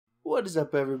What is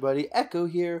up, everybody? Echo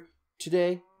here.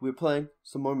 Today we're playing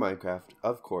some more Minecraft,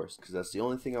 of course, because that's the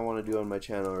only thing I want to do on my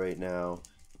channel right now.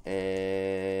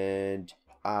 And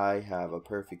I have a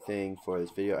perfect thing for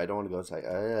this video. I don't want to go outside.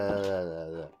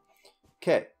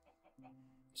 Okay.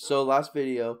 So last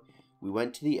video we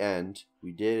went to the end.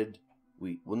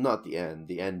 Well, not the end.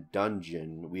 The end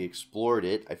dungeon. We explored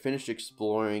it. I finished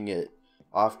exploring it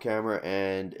off camera,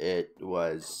 and it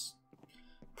was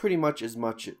pretty much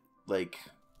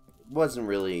wasn't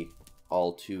really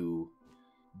all too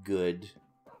good.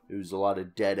 It was a lot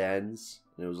of dead ends,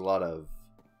 and it was a lot of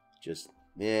just,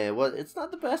 it's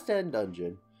not the best end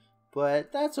dungeon,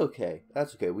 but that's okay.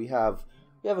 That's okay. We have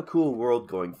a cool world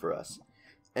going for us.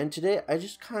 And today I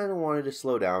just kind of wanted to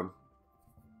slow down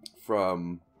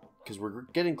because we're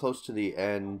getting close to the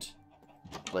end,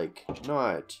 like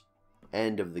not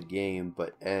end of the game,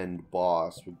 but end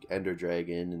boss with Ender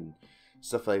Dragon and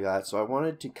stuff like that. So I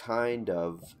wanted to kind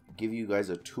of give you guys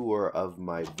a tour of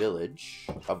my village,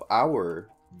 of our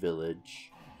village.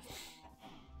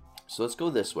 So let's go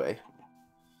this way.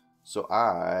 So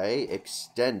I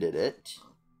extended it.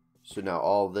 So now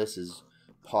all this is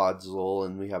Podzol,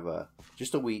 and we have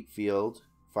just a wheat field.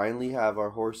 Finally have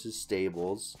our horses'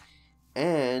 stables,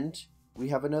 and we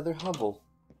have another hovel.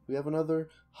 We have another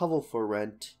hovel for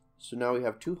rent. So now we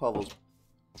have 2 hovels.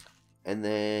 And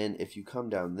then if you come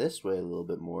down this way a little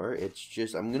bit more, it's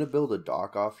just, I'm going to build a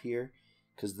dock off here,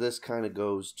 because this kind of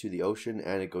goes to the ocean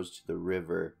and it goes to the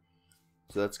river.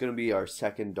 So that's going to be our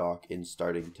second dock in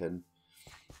Startington.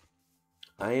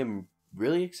 I am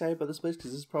really excited about this place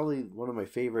because this is probably one of my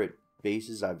favorite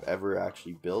bases I've ever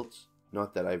actually built.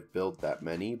 Not that I've built that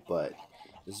many, but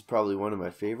this is probably one of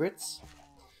my favorites.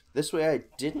 This way I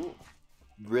didn't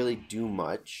really do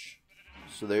much.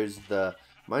 So there's the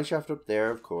mineshaft up there,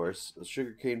 of course, the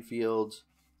sugarcane field,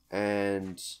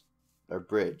 and our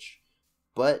bridge.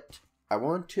 But I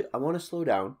want to slow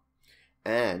down,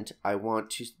 and I want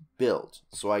to build.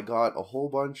 So I got a whole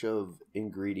bunch of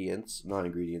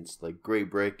like gray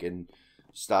brick and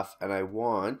stuff, and I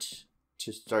want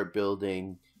to start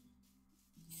building,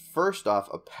 first off,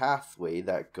 a pathway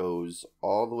that goes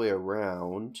all the way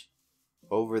around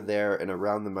over there and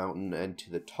around the mountain and to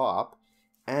the top.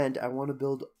 And I want to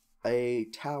build a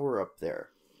tower up there,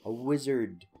 a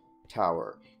wizard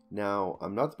tower. Now,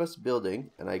 I'm not the best at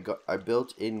building, and I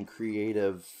built in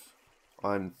creative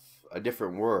on a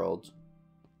different world,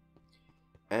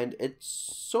 and it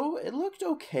looked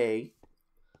okay.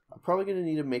 I'm probably gonna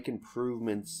need to make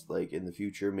improvements like in the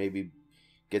future, maybe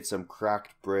get some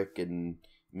cracked brick and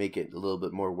make it a little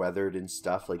bit more weathered and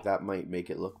stuff like that. Might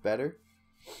make it look better.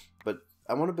 But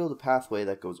I want to build a pathway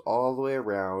that goes all the way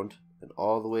around and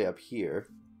all the way up here.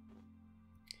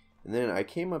 And then I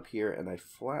came up here and I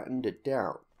flattened it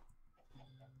down.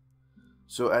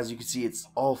 So as you can see, it's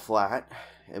all flat,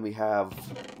 and we have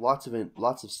lots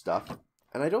of stuff.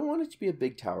 And I don't want it to be a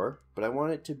big tower, but I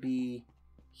want it to be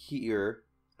here,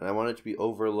 and I want it to be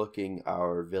overlooking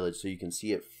our village so you can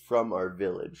see it from our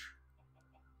village.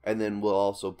 And then we'll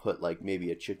also put like maybe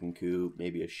a chicken coop,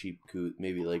 maybe a sheep coop,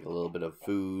 maybe like a little bit of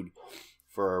food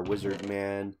for our wizard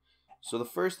man. So the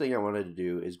first thing I wanted to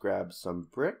do is grab some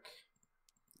brick,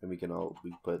 and we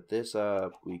put this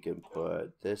up, we can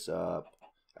put this up.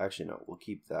 Actually, no, we'll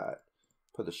keep that.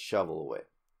 Put the shovel away.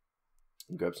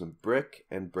 And grab some brick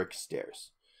and brick stairs.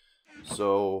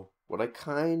 So let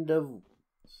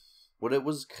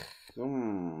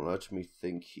me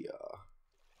think here.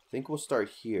 I think we'll start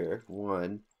here.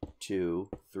 1, 2,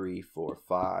 3, 4,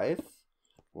 5.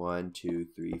 1, 2,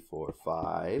 3, 4,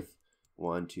 5.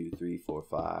 1, 2, 3, 4,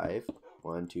 5.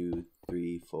 1, 2,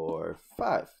 3, 4,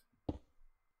 5.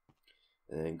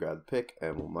 And then grab the pick,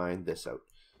 and we'll mine this out.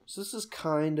 So this is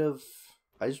kind of,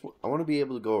 I want to be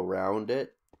able to go around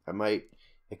it. I might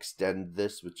extend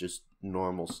this with just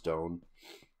normal stone.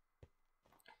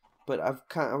 But I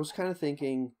was kind of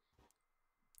thinking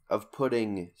of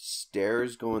putting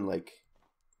stairs going like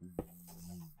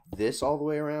this all the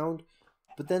way around.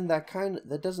 But then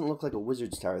that doesn't look like a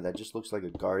wizard's tower. That just looks like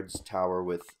a guard's tower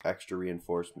with extra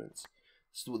reinforcements.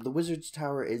 So the wizard's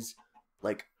tower is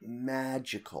like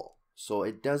magical, so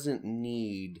it doesn't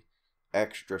need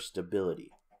extra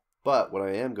stability. But what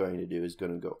I am going to do is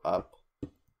going to go up.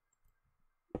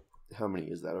 How many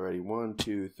is that already? 1,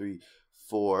 2, 3,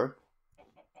 4.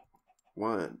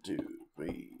 1, 2,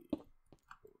 3.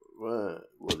 We'll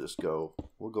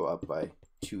go up by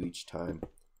 2 each time.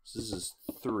 So this is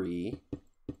 3.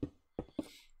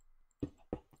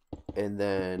 And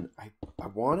then I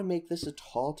want to make this a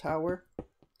tall tower,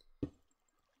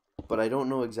 but I don't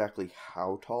know exactly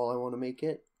how tall I want to make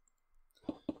it.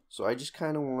 So I just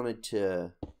kind of wanted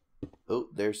to Oh,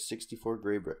 there's 64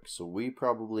 gray brick. So we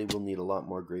probably will need a lot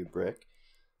more gray brick.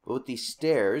 But with these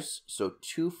stairs, so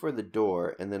 2 for the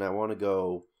door, and then I want to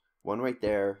go 1 right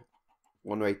there,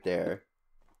 1 right there,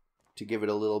 to give it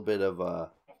a little bit of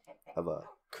a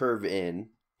curve in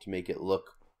to make it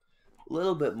look a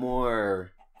little bit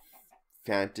more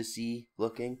fantasy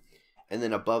looking. And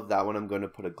then above that one, I'm going to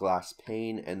put a glass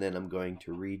pane, and then I'm going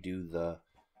to redo the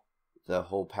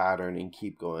whole pattern and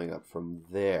keep going up from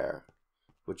there,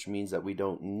 which means that we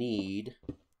don't need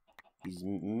these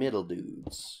middle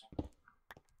dudes.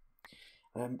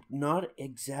 And I'm not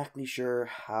exactly sure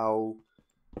how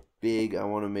big I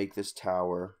want to make this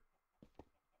tower.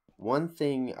 One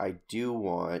thing I do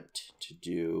want to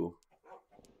do,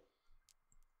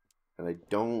 and I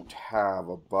don't have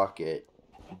a bucket,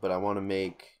 but I want to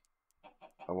make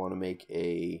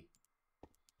a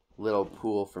little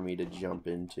pool for me to jump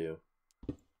into.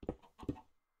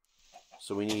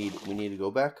 So we need to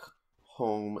go back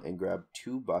home and grab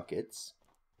 2 buckets,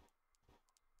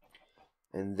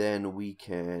 and then we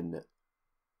can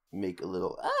make a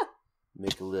little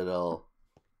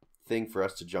thing for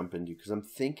us to jump into, because I'm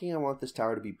thinking I want this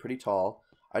tower to be pretty tall.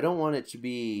 I don't want it to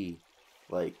be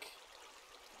like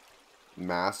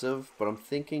massive, but I'm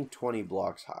thinking 20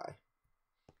 blocks high.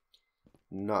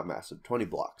 Not massive, 20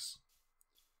 blocks.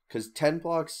 Because 10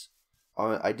 blocks,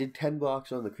 I did 10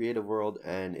 blocks on the creative world,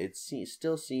 and it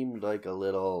still seemed like a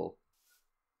little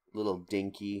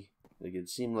dinky. Like it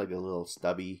seemed like a little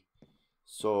stubby.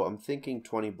 So I'm thinking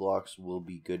 20 blocks will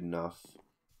be good enough.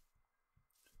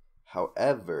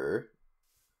 However,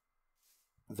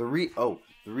 the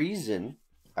reason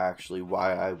actually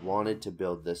why I wanted to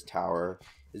build this tower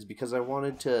is because I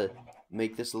wanted to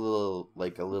make this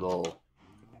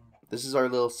this is our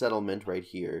little settlement right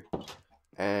here,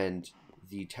 and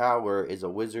the tower is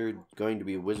going to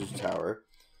be a wizard's tower.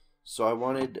 So I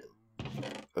wanted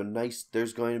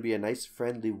there's going to be a nice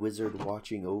friendly wizard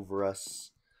watching over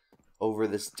us, over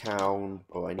this town.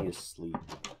 Oh, I need to sleep.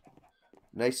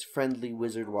 Nice friendly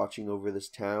wizard watching over this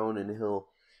town, and he'll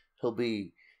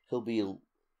be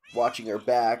watching our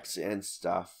backs and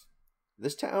stuff.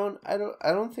 This town, I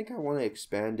don't think I want to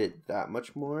expand it that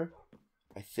much more.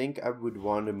 I think I would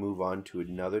want to move on to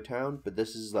another town, but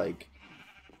this is like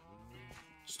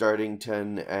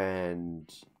Startington, and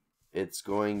it's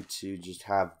going to just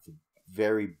have the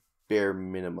very bare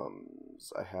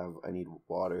minimums. I need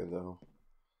water though.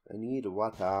 I need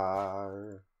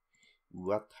water.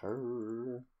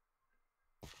 Water.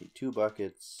 Need 2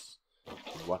 buckets.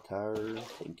 Water.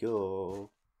 Thank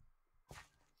you.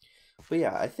 But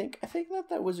yeah, I think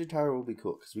that wizard tower will be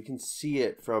cool because we can see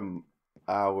it from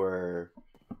our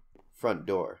front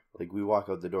door. Like we walk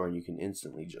out the door and you can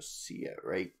instantly just see it,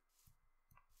 right?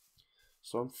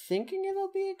 So I'm thinking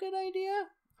it'll be a good idea.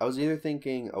 I was either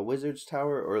thinking a wizard's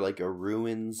tower or like a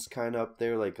ruins kind of up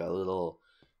there, like a little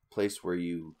place where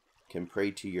you can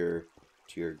pray to your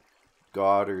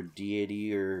god or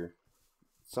deity or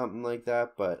something like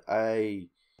that. But I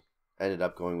ended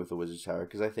up going with the wizard's tower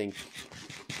because I think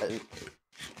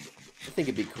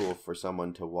it'd be cool for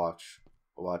someone to watch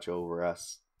over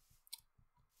us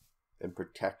and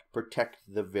protect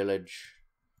the village,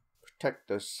 protect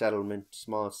the settlement,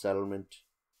 small settlement.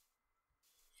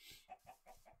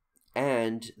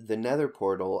 And the nether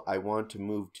portal, I want to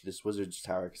move to this wizard's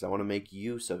tower because I want to make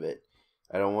use of it.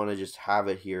 I don't want to just have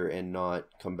it here and not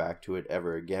come back to it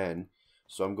ever again.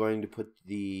 So I'm going to put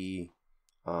the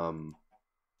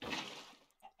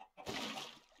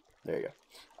there you go.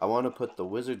 I want to put the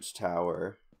wizard's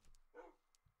tower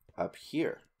up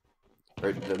here.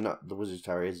 Or the wizard's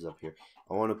tower is up here.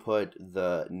 I want to put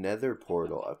the nether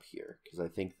portal up here because I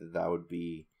think that'd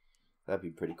be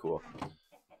pretty cool.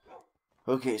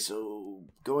 Okay, so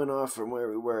going off from where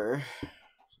we were.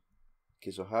 Okay,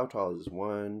 so how tall is this?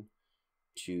 1,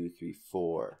 2, 3,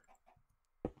 4.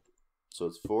 So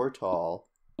it's 4 tall.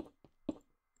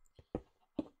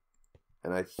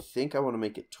 And I think I want to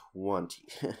make it 20.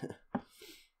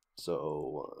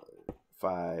 So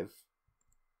 5.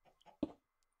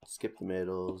 Skip the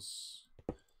middles.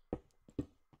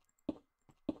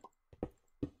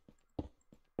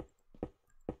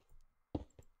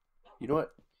 You know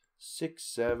what? 6,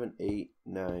 7, 8,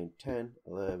 9, 10,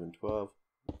 11, 12,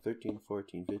 13,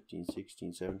 14, 15,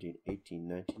 16, 17, 18,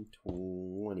 19,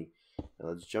 20. Now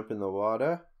let's jump in the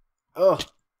water. Oh!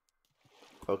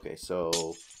 Okay, so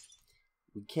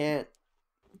we can't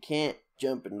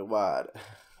jump in the water.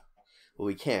 Well,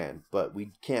 we can, but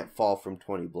we can't fall from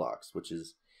 20 blocks, which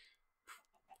is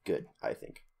good, I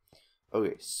think.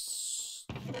 Okay,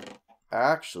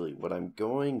 actually, what I'm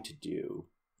going to do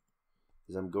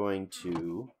is I'm going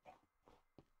to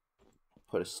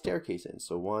put a staircase in.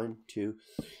 So 1, 2,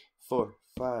 4,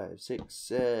 5, 6,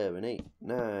 7, 8,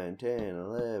 9, 10,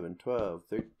 11, 12,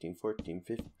 13, 14,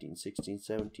 15, 16,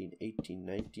 17, 18,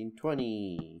 19,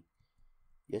 20.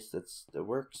 Yes, that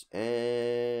works.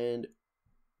 And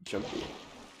jump in.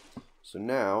 So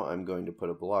now I'm going to put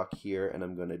a block here, and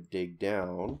I'm going to dig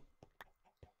down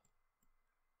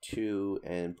 2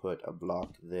 and put a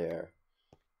block there.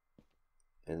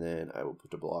 And then I will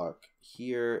put a block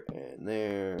here and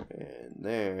there and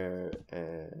there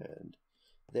and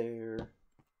there.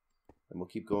 And we'll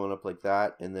keep going up like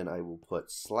that. And then I will put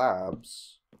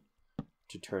slabs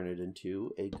to turn it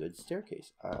into a good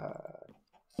staircase.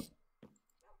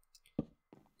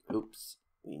 Oops,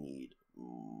 we need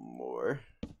more.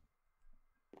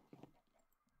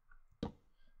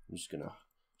 I'm just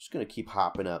gonna keep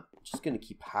hopping up. Just gonna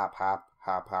keep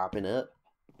hopping up.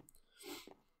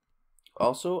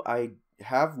 Also, I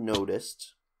have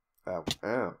noticed, I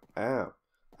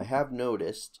have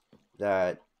noticed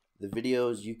that the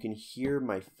videos, you can hear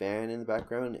my fan in the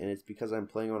background, and it's because I'm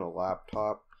playing on a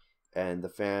laptop and the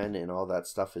fan and all that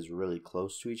stuff is really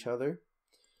close to each other.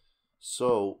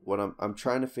 So what I'm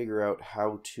trying to figure out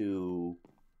how to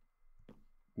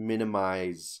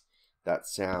minimize that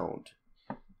sound.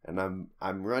 And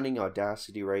I'm running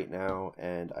Audacity right now,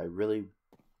 and I really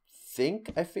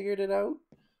think I figured it out,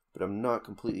 but I'm not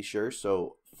completely sure.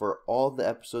 So for all the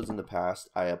episodes in the past,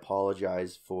 I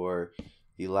apologize for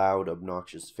the loud,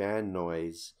 obnoxious fan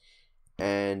noise.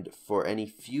 And for any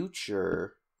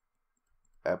future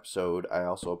episode, I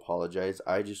also apologize.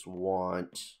 I just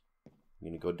want, I'm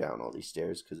going to go down all these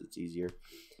stairs because it's easier.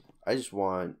 I just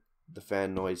want the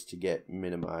fan noise to get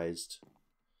minimized.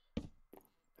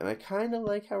 And I kind of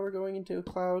like how we're going into a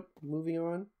cloud, moving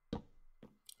on.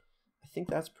 I think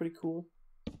that's pretty cool.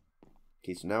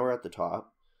 Okay, so now we're at the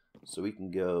top. So we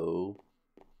can go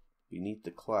beneath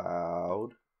the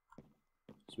cloud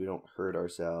so we don't hurt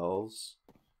ourselves.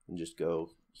 And just go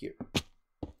here.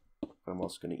 I'm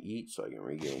also going to eat so I can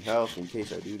regain health in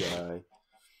case I do die.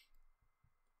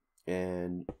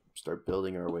 And start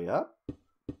building our way up.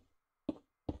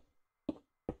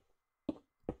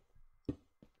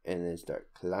 And then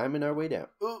start climbing our way down.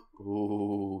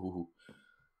 Ooh,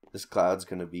 this cloud's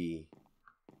gonna be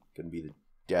the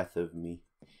death of me.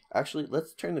 Actually,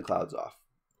 let's turn the clouds off.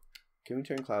 Can we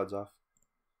turn clouds off?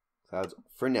 Clouds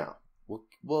for now.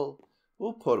 We'll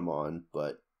put them on,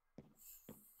 but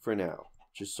for now,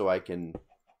 just so I can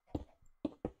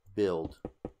build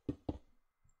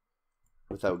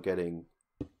without getting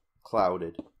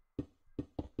clouded.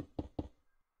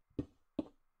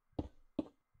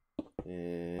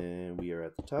 And we are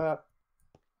at the top.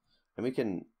 And we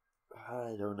can,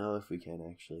 I don't know if we can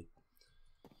actually.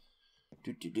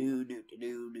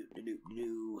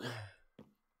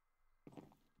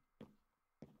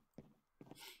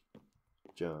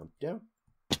 Jump down.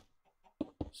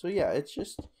 So yeah, it's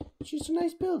just a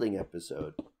nice building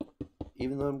episode.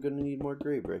 Even though I'm gonna need more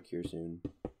gray brick here soon.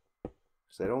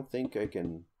 Because I don't think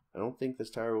this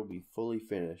tower will be fully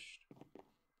finished.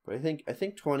 But I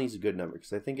think 20 is a good number,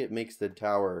 because I think it makes the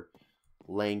tower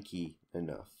lanky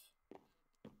enough.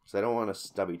 Because I don't want a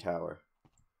stubby tower.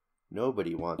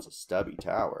 Nobody wants a stubby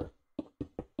tower.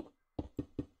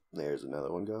 There's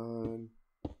another one gone.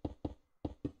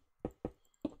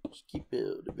 Just keep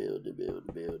building.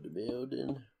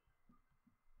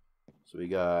 So we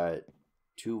got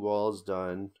 2 walls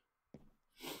done.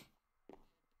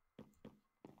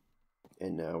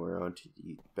 And now we're on to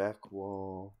the back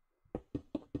wall.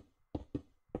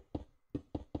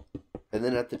 And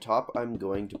then at the top, I'm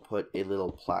going to put a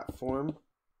little platform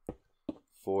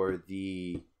for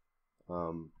the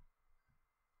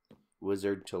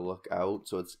wizard to look out.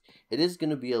 So it is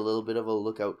going to be a little bit of a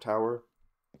lookout tower,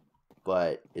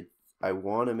 but I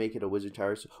want to make it a wizard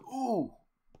tower. So, ooh,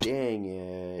 dang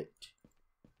it.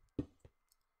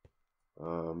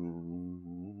 Let's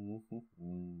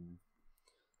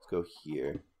go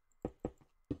here.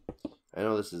 I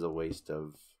know this is a waste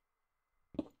of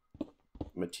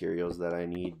materials that I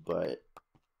need, but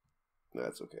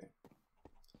that's okay.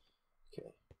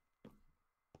 Okay.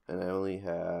 And I only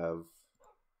have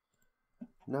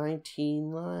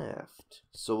 19 left.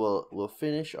 So we'll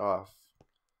finish off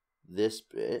this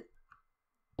bit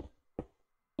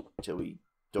till we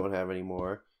don't have any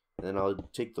more. And then I'll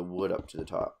take the wood up to the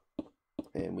top.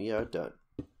 And we are done.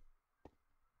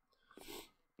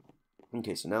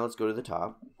 Okay, so now let's go to the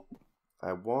top.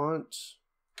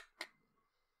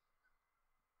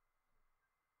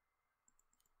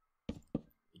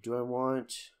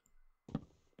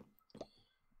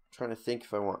 Trying to think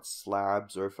if I want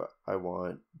slabs or if I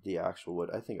want the actual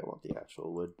wood. I think I want the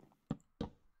actual wood.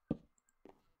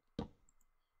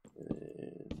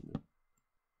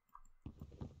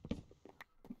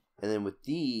 And then with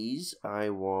these, I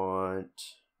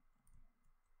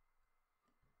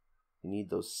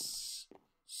need those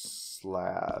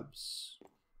slabs.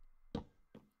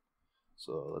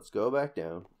 So let's go back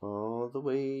down, all the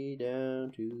way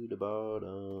down to the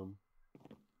bottom.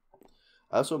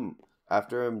 Also,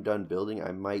 after I'm done building,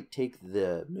 I might take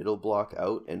the middle block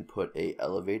out and put a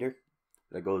elevator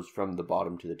that goes from the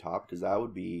bottom to the top, because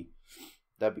that'd be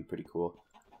pretty cool.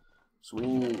 So we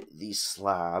need these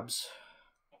slabs.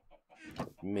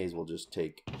 May as well just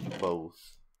take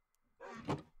both.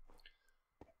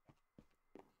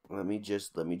 Let me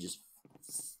just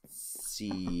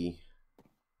see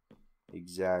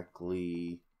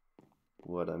exactly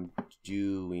what I'm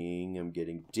doing. I'm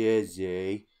getting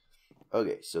dizzy.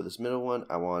 Okay, so this middle one,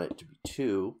 I want it to be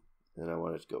 2, and I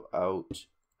want it to go out,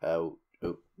 out.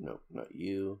 Oh no, not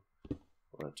you. I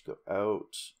want it to go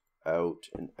out, out,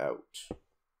 and out,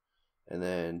 and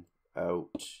then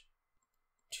out,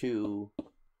 2,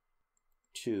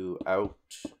 2, out,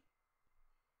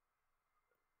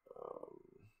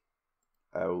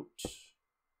 out,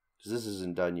 because this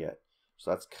isn't done yet.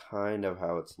 So that's kind of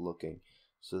how it's looking.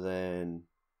 So then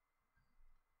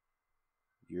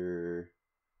did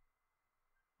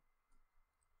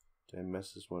I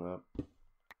mess this one up?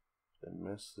 Did I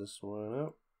mess this one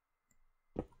up?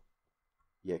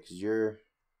 Yeah, because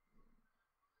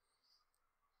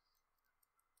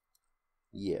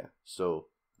yeah, so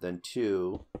then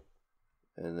 2,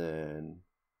 and then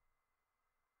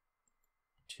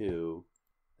 2,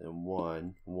 and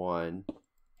 1, 1,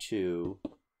 2,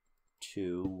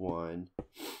 2, 1.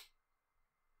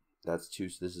 That's 2,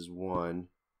 so this is 1,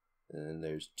 and then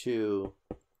there's 2,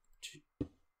 2,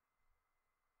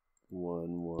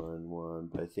 1, 1, 1,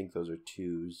 but I think those are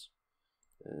 2s,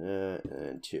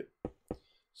 and 2.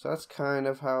 So that's kind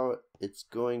of how it's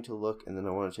going to look, and then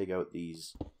I want to take out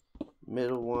these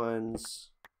middle ones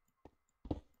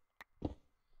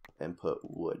and put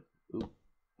wood. Oop,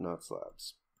 not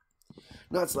slabs.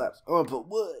 Not slabs. I want to put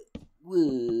wood.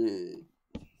 Wood.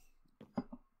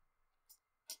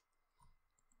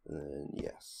 And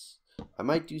yes, I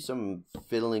might do some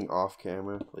fiddling off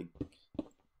camera. Like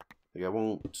I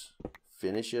won't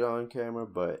finish it on camera,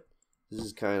 but this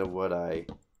is kind of what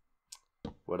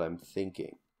I'm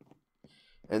thinking.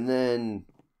 And then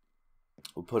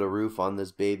we'll put a roof on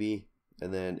this baby,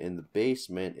 and then in the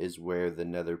basement is where the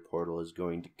nether portal is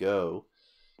going to go,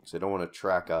 because I don't want to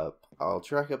track up. I'll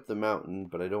track up the mountain,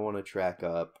 but I don't want to track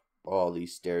up all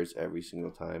these stairs every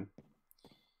single time.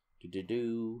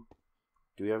 Do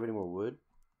we have any more wood?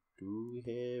 Do we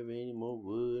have any more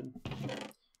wood?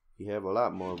 We have a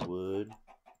lot more wood.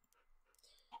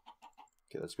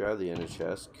 Okay, let's grab the ender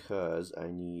chest, because I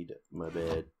need my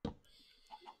bed.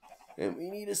 And we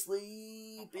need to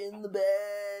sleep in the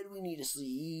bed. We need to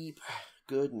sleep.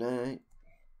 Good night.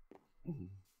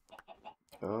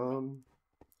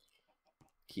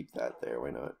 Keep that there. Why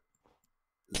not?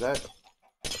 That's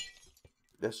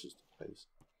just ice.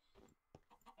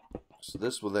 So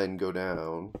this will then go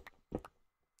down.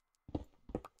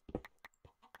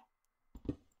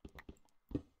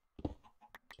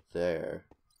 There.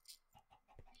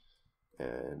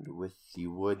 And with the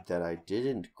wood that I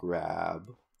didn't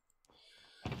grab,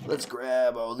 let's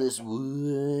grab all this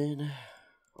wood.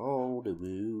 All the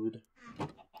wood.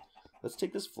 Let's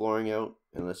take this flooring out,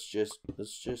 and let's just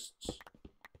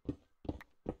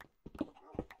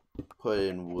put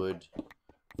in wood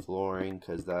flooring,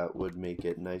 because that would make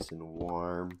it nice and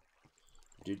warm.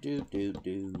 Do do do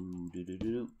do do do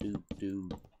do do do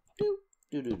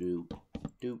do do do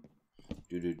do do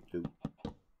do do do.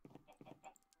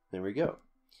 There we go.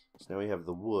 So now we have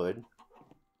the wood.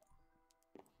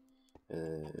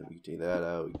 And we can take that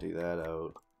out, we can take that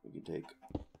out, we can take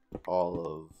all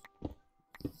of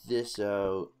this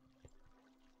out,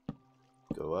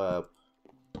 go up,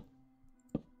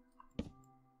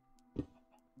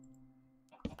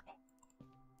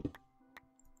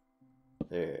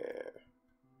 there.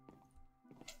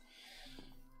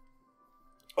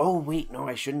 Oh wait, no,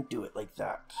 I shouldn't do it like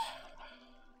that.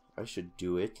 I should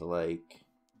do it like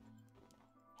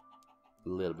a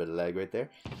little bit of lag right there.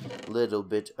 Little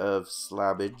bit of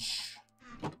slabbage.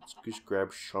 Let's just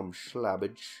grab some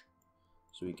slabbage.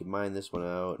 So we can mine this one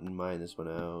out and mine this one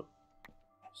out.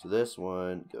 So this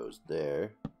one goes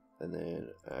there. And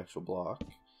then an actual block.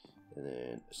 And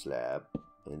then a slab.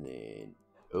 And then...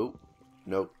 Oh.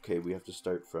 Nope. Okay, we have to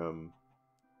start from...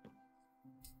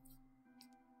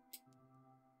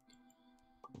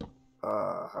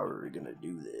 how are we gonna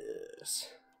do this?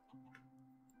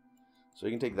 So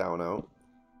we can take that one out,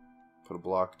 put a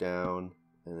block down,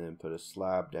 and then put a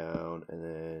slab down, and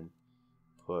then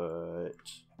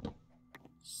put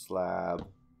slab,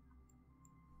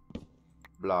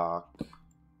 block,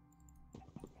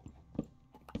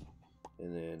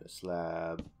 and then a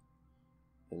slab,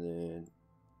 and then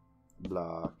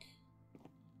block.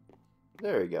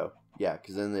 There we go. Yeah,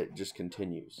 because then it just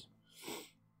continues.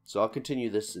 So I'll continue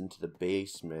this into the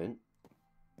basement,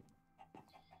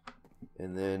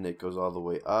 and then it goes all the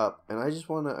way up. And I just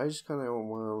kind of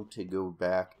want to go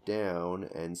back down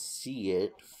and see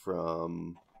it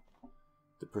from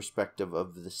the perspective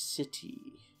of the city.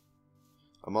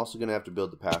 I'm also gonna have to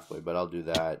build the pathway, but I'll do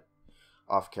that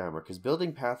off camera because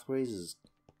building pathways is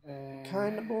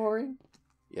kind of boring.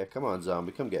 Yeah, come on,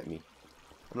 zombie, come get me.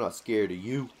 I'm not scared of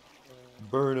you.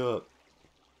 Burn up.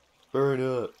 Burn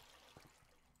up.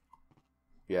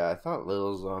 Yeah, I thought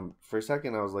little for a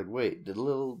second I was like, wait, do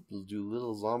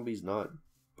little zombies not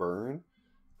burn?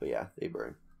 But yeah, they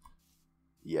burn.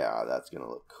 Yeah, that's gonna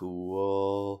look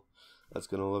cool. That's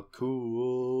gonna look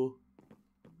cool.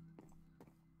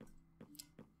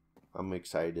 I'm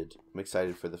excited. I'm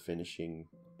excited for the finishing.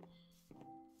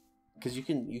 Because you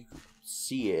can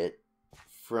see it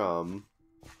from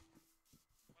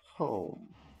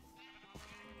home.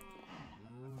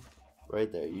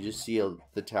 Right there. You just see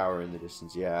the tower in the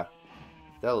distance. Yeah.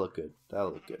 That'll look good.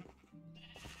 That'll look good.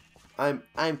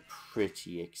 I'm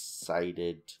pretty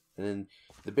excited. And then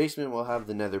the basement will have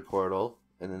the nether portal.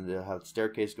 And then they'll have the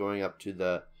staircase going up to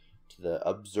the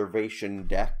observation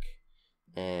deck.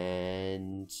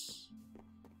 And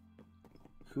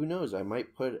who knows? I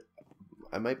might put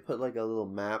like a little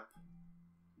map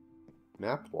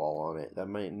wall on it. That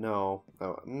might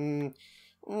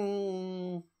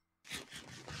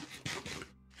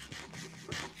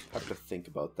have to think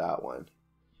about that one.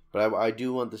 But I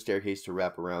do want the staircase to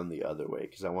wrap around the other way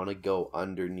because I want to go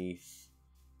underneath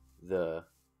the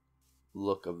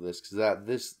look of this because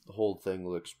this whole thing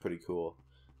looks pretty cool.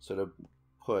 So to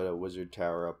put a wizard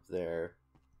tower up there,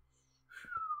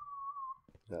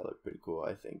 that looked pretty cool,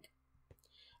 I think.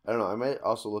 I don't know. I might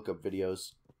also look up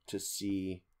videos to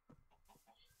see.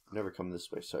 I've never come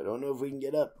this way, so I don't know if we can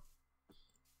get up.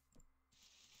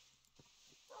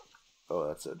 Oh,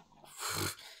 that's it.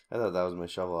 I thought that was my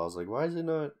shovel. I was like, why is it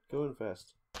not going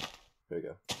fast? There we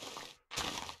go.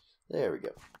 There we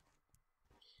go.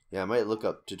 Yeah, I might look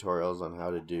up tutorials on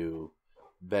how to do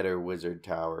better wizard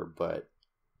tower, but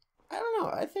I don't know.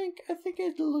 I think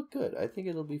it'll look good. I think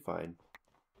it'll be fine.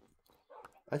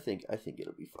 I think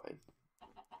it'll be fine.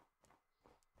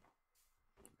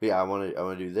 But yeah, I want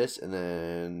to do this and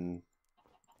then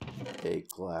a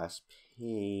glass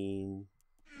pane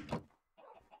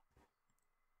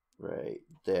right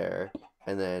there,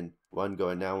 and then one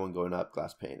going down, one going up,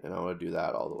 glass pane, and I want to do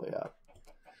that all the way up.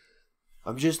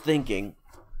 I'm just thinking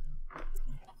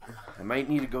I might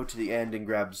need to go to the end and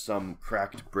grab some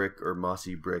cracked brick or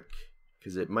mossy brick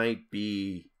because it might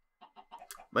be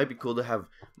cool to have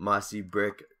mossy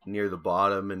brick near the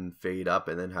bottom and fade up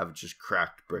and then have just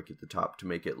cracked brick at the top to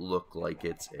make it look like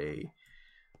it's a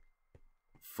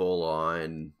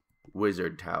full-on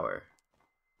wizard tower.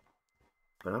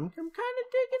 But I'm kind of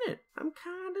digging it. I'm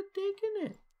kind of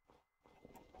digging it.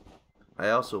 I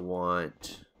also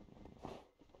want,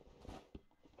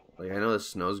 like, I know the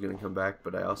snow's going to come back,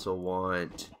 but I also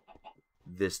want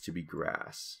this to be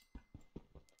grass.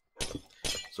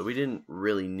 So we didn't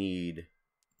really need,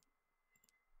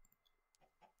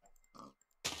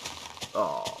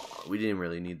 we didn't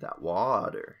really need that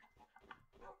water.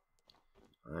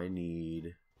 I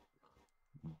need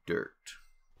dirt.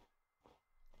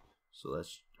 So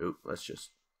let's just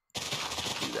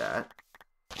do that.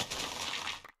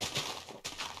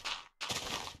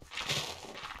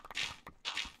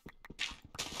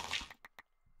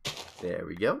 There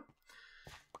we go.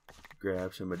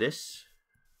 Grab some of this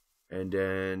and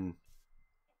then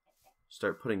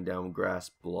start putting down grass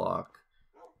block.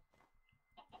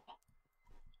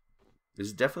 This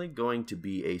is definitely going to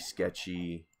be a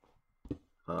sketchy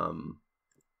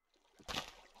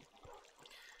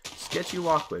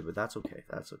walkway, but that's okay.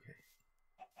 That's okay.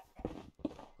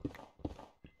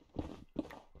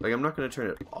 Like, I'm not going to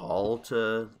turn it all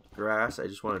to grass. I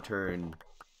just want to turn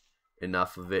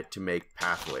enough of it to make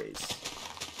pathways.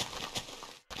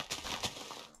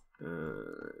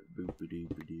 Boop, ba-doo,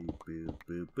 ba-doo, boop,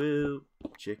 boop, boop.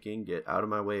 Chicken, get out of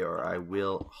my way or I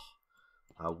will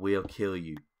kill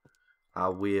you. I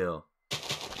will.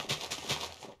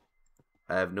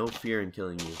 I have no fear in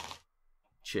killing you.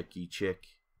 Chicky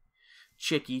chick.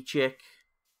 Chicky chick.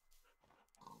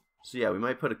 So yeah, we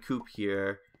might put a coop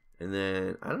here. And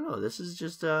then, I don't know, this is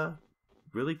just a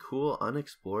really cool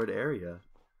unexplored area.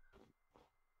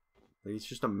 Like, it's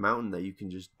just a mountain that you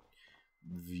can just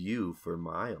view for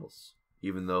miles.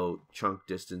 Even though chunk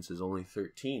distance is only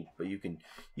 13. But you can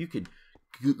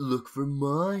look for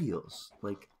miles.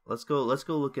 Like, let's go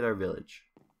look at our village.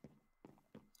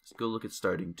 Let's go look at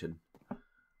Startington.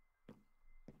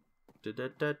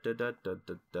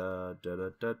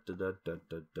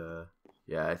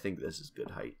 Yeah, I think this is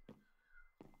good height.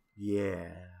 Yeah.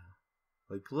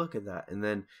 Like, look at that. And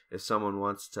then if someone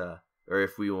wants to, or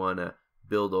if we want to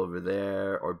build over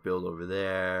there or build over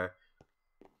there,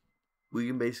 we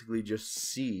can basically just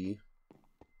see,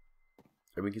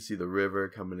 and we can see the river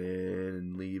coming in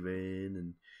and leaving,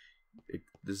 and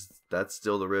that's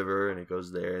still the river, and it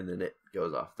goes there, and then it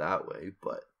goes off that way,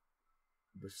 but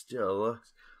still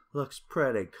looks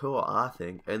pretty cool, I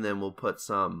think. And then we'll put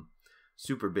some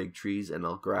super big trees, and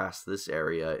I'll grass this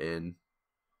area in.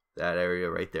 That area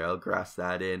right there, I'll grass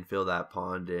that in, fill that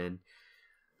pond in.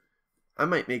 I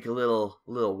might make a little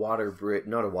water bridge,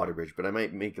 not a water bridge, but I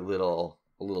might make a little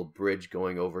bridge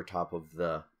going over top of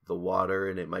the water,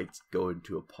 and it might go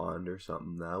into a pond or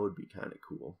something. That would be kind of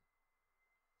cool.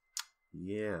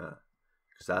 Yeah,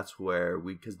 because that's where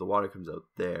because the water comes out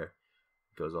there,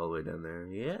 it goes all the way down there.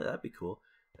 Yeah, that'd be cool.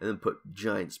 And then put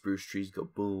giant spruce trees, go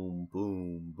boom,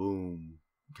 boom, boom,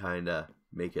 kind of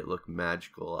make it look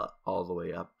magical all the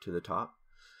way up to the top.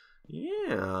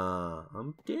 Yeah,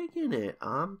 I'm digging it.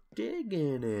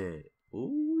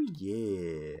 Oh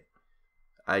yeah.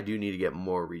 I do need to get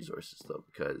more resources though,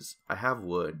 because I have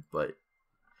wood, but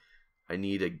I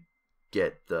need to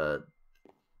get the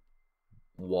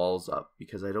walls up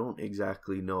because I don't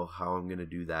exactly know how I'm going to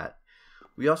do that.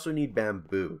 We also need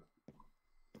bamboo,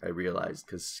 I realized,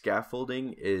 because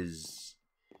scaffolding is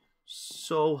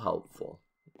so helpful.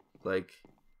 Like,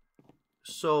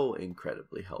 so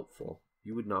incredibly helpful.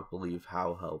 You would not believe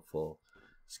how helpful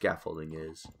scaffolding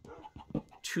is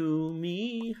to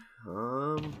me.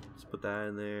 Let's put that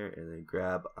in there, and then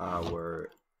grab our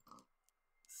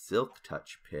silk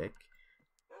touch pick.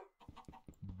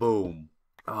 Boom.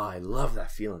 Oh, I love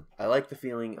that feeling. I like the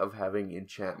feeling of having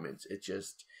enchantments. It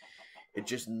just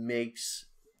makes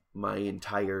my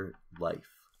entire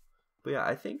life. But yeah,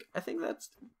 I think that's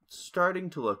starting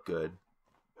to look good.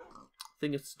 I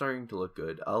think it's starting to look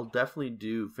good. I'll definitely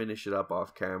finish it up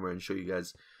off camera and show you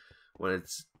guys when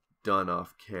it's done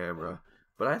off camera.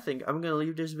 But I think I'm going to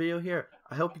leave this video here.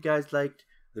 I hope you guys liked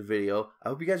the video. I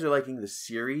hope you guys are liking the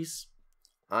series.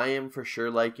 I am for sure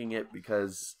liking it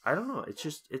because, I don't know,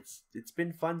 it's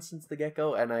been fun since the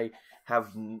get-go, and I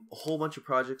have a whole bunch of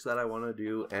projects that I want to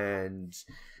do, and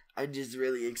I'm just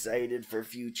really excited for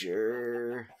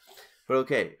future. But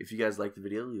okay, if you guys like the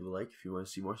video, leave a like. If you want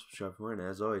to see more, subscribe for more, and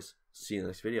as always, see you in the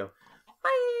next video. Bye!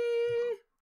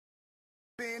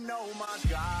 Oh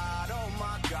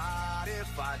my God,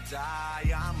 if I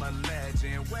die, I'm a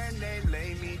legend. When they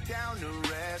lay me down to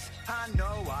rest, I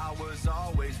know I was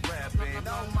always repping.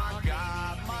 Oh my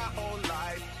God, my whole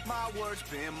life, my words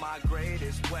been my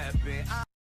greatest weapon.